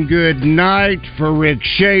long and good night for Rick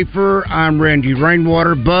Shaeffer. I'm Randy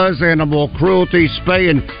Rainwater. Buzz Animal Cruelty, spay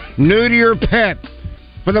and neuter your pet.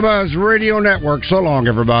 For the Buzz Radio Network. So long,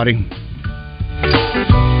 everybody.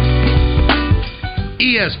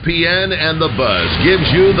 ESPN and the Buzz gives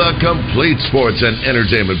you the complete sports and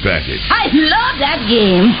entertainment package. I love that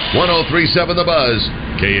game. 103.7 The Buzz,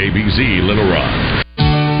 KABZ Little Rock.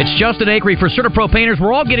 It's Justin Acree for CertaPro Painters.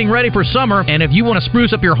 We're all getting ready for summer, and if you want to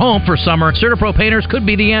spruce up your home for summer, CertaPro Painters could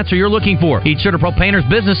be the answer you're looking for. Each CertaPro Painters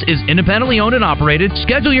business is independently owned and operated.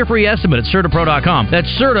 Schedule your free estimate at CertaPro.com. That's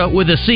Certa with a C.